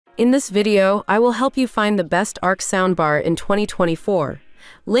In this video, I will help you find the best Arc Soundbar in 2024.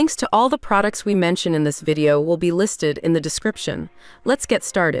 Links to all the products we mention in this video will be listed in the description. Let's get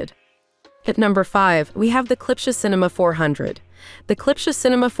started. At number 5, we have the Klipsch Cinema 400. The Klipsch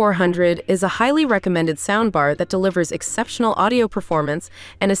Cinema 400 is a highly recommended soundbar that delivers exceptional audio performance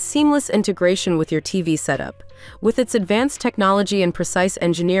and a seamless integration with your TV setup. With its advanced technology and precise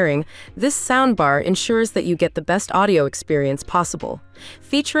engineering, this soundbar ensures that you get the best audio experience possible.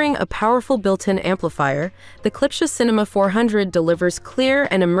 Featuring a powerful built-in amplifier, the Klipsch Cinema 400 delivers clear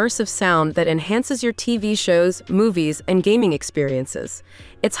and immersive sound that enhances your TV shows, movies, and gaming experiences.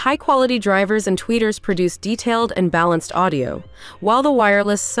 Its high-quality drivers and tweeters produce detailed and balanced audio, while the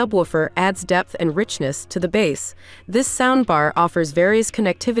wireless subwoofer adds depth and richness to the bass. This soundbar offers various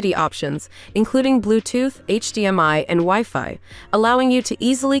connectivity options, including Bluetooth, HDMI, and Wi-Fi, allowing you to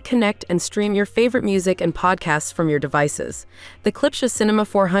easily connect and stream your favorite music and podcasts from your devices. The Klipsch Cinema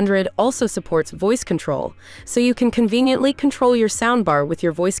 400 also supports voice control, so you can conveniently control your soundbar with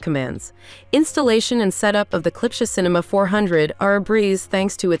your voice commands. Installation and setup of the Klipsch Cinema 400 are a breeze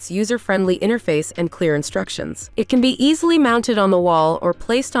thanks to its user-friendly interface and clear instructions. It can be easily mounted on the wall or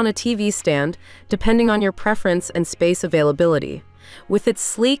placed on a TV stand, depending on your preference and space availability. With its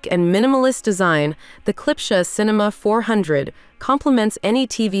sleek and minimalist design, the Klipsch Cinema 400 complements any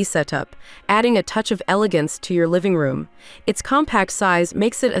TV setup, adding a touch of elegance to your living room. Its compact size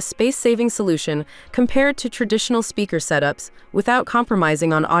makes it a space-saving solution compared to traditional speaker setups without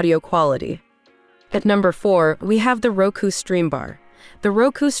compromising on audio quality. At number 4, we have the Roku Streambar. The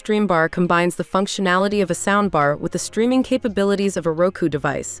Roku Streambar combines the functionality of a soundbar with the streaming capabilities of a Roku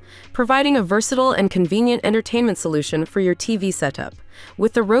device, providing a versatile and convenient entertainment solution for your TV setup.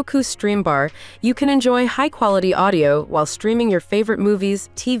 With the Roku Streambar, you can enjoy high-quality audio while streaming your favorite movies,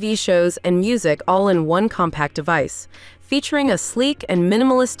 TV shows, and music all in one compact device. Featuring a sleek and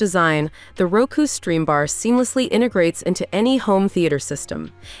minimalist design, the Roku Streambar seamlessly integrates into any home theater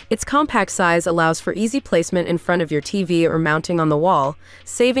system. Its compact size allows for easy placement in front of your TV or mounting on the wall,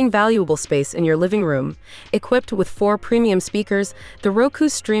 saving valuable space in your living room. Equipped with 4 premium speakers, the Roku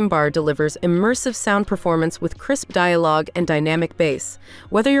Streambar delivers immersive sound performance with crisp dialogue and dynamic bass.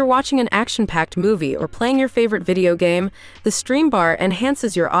 Whether you're watching an action-packed movie or playing your favorite video game, the Streambar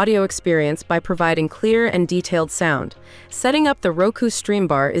enhances your audio experience by providing clear and detailed sound. Setting up the Roku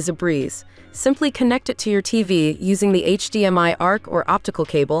Streambar is a breeze. Simply connect it to your TV using the HDMI ARC or optical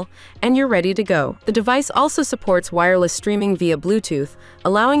cable, and you're ready to go. The device also supports wireless streaming via Bluetooth,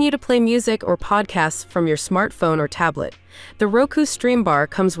 allowing you to play music or podcasts from your smartphone or tablet. The Roku Streambar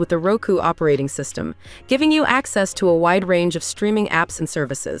comes with the Roku operating system, giving you access to a wide range of streaming apps and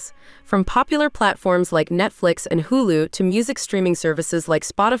services. From popular platforms like Netflix and Hulu to music streaming services like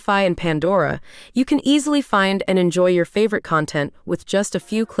Spotify and Pandora, you can easily find and enjoy your favorite content with just a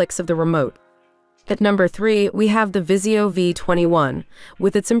few clicks of the remote. At number 3, we have the Vizio V21.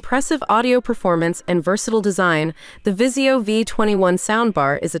 With its impressive audio performance and versatile design, the Vizio V21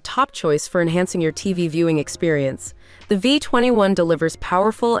 soundbar is a top choice for enhancing your TV viewing experience. The V21 delivers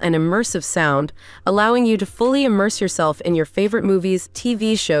powerful and immersive sound, allowing you to fully immerse yourself in your favorite movies,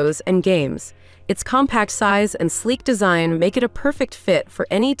 TV shows, and games. Its compact size and sleek design make it a perfect fit for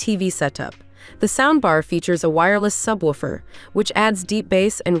any TV setup. The soundbar features a wireless subwoofer, which adds deep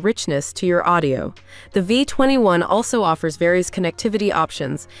bass and richness to your audio. The V21 also offers various connectivity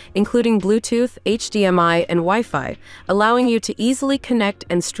options, including Bluetooth, HDMI, and Wi-Fi, allowing you to easily connect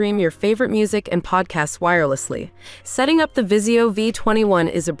and stream your favorite music and podcasts wirelessly. Setting up the Vizio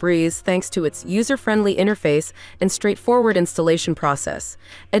V21 is a breeze thanks to its user-friendly interface and straightforward installation process.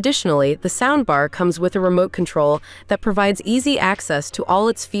 Additionally, the soundbar comes with a remote control that provides easy access to all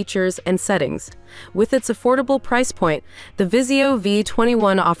its features and settings. With its affordable price point, the Vizio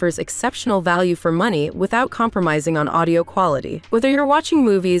V21 offers exceptional value for money without compromising on audio quality. Whether you're watching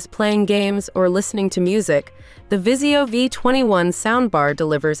movies, playing games, or listening to music, the Vizio V21 soundbar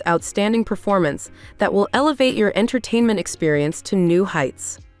delivers outstanding performance that will elevate your entertainment experience to new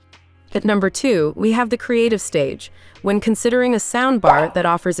heights. At number 2, we have the Creative Stage. When considering a soundbar that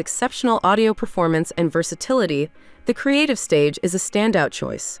offers exceptional audio performance and versatility, the Creative Stage is a standout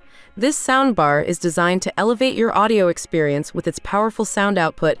choice. This soundbar is designed to elevate your audio experience with its powerful sound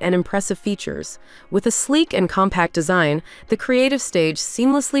output and impressive features. With a sleek and compact design, the Creative Stage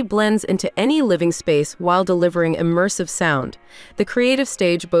seamlessly blends into any living space while delivering immersive sound. The Creative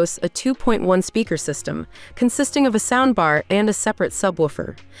Stage boasts a 2.1 speaker system, consisting of a soundbar and a separate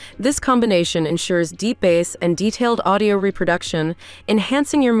subwoofer. This combination ensures deep bass and detailed audio reproduction,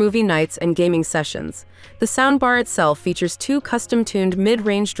 enhancing your movie nights and gaming sessions. The soundbar itself features 2 custom-tuned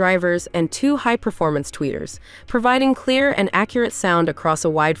mid-range drivers and 2 high-performance tweeters, providing clear and accurate sound across a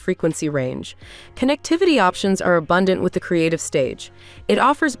wide frequency range. Connectivity options are abundant with the Creative Stage. It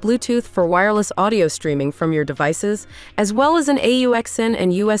offers Bluetooth for wireless audio streaming from your devices, as well as an AUX-in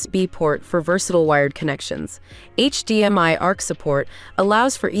and USB port for versatile wired connections. HDMI ARC support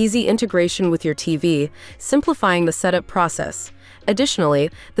allows for easy integration with your TV, simplifying the setup process.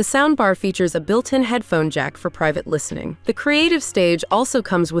 Additionally, the soundbar features a built-in headphone jack for private listening. The Creative Stage also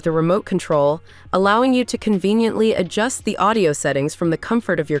comes with a remote control, allowing you to conveniently adjust the audio settings from the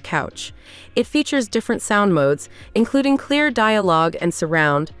comfort of your couch. It features different sound modes, including clear dialogue and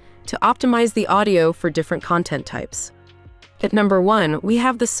surround, to optimize the audio for different content types. At number 1, we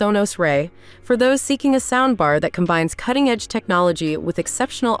have the Sonos Ray. For those seeking a soundbar that combines cutting-edge technology with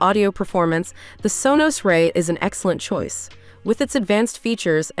exceptional audio performance, the Sonos Ray is an excellent choice. With its advanced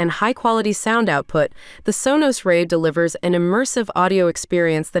features and high-quality sound output, the Sonos Ray delivers an immersive audio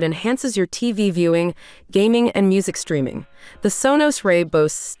experience that enhances your TV viewing, gaming, and music streaming. The Sonos Ray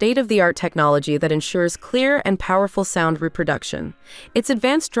boasts state-of-the-art technology that ensures clear and powerful sound reproduction. Its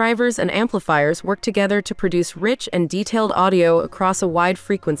advanced drivers and amplifiers work together to produce rich and detailed audio across a wide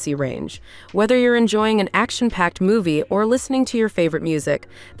frequency range. Whether you're enjoying an action-packed movie or listening to your favorite music,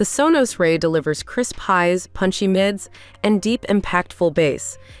 the Sonos Ray delivers crisp highs, punchy mids, and deep, impactful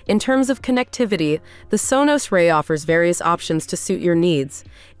bass. In terms of connectivity, the Sonos Ray offers various options to suit your needs.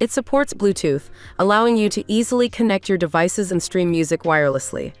 It supports Bluetooth, allowing you to easily connect your devices and stream music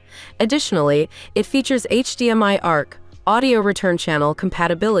wirelessly. Additionally, it features HDMI ARC, audio return channel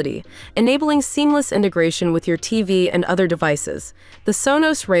compatibility, enabling seamless integration with your TV and other devices. The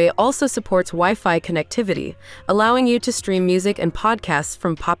Sonos Ray also supports Wi-Fi connectivity, allowing you to stream music and podcasts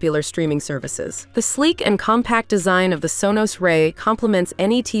from popular streaming services. The sleek and compact design of the Sonos Ray complements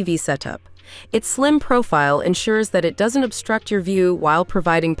any TV setup. Its slim profile ensures that it doesn't obstruct your view while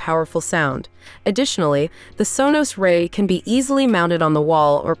providing powerful sound. Additionally, the Sonos Ray can be easily mounted on the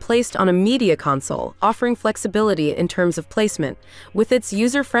wall or placed on a media console, offering flexibility in terms of placement. With its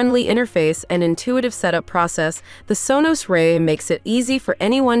user-friendly interface and intuitive setup process, the Sonos Ray makes it easy for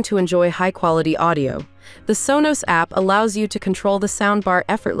anyone to enjoy high-quality audio. The Sonos app allows you to control the soundbar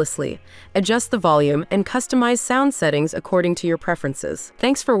effortlessly, adjust the volume, and customize sound settings according to your preferences.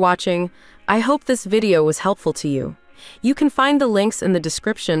 Thanks for watching. I hope this video was helpful to you. You can find the links in the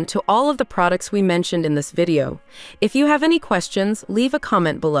description to all of the products we mentioned in this video. If you have any questions, leave a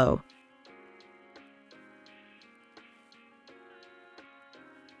comment below.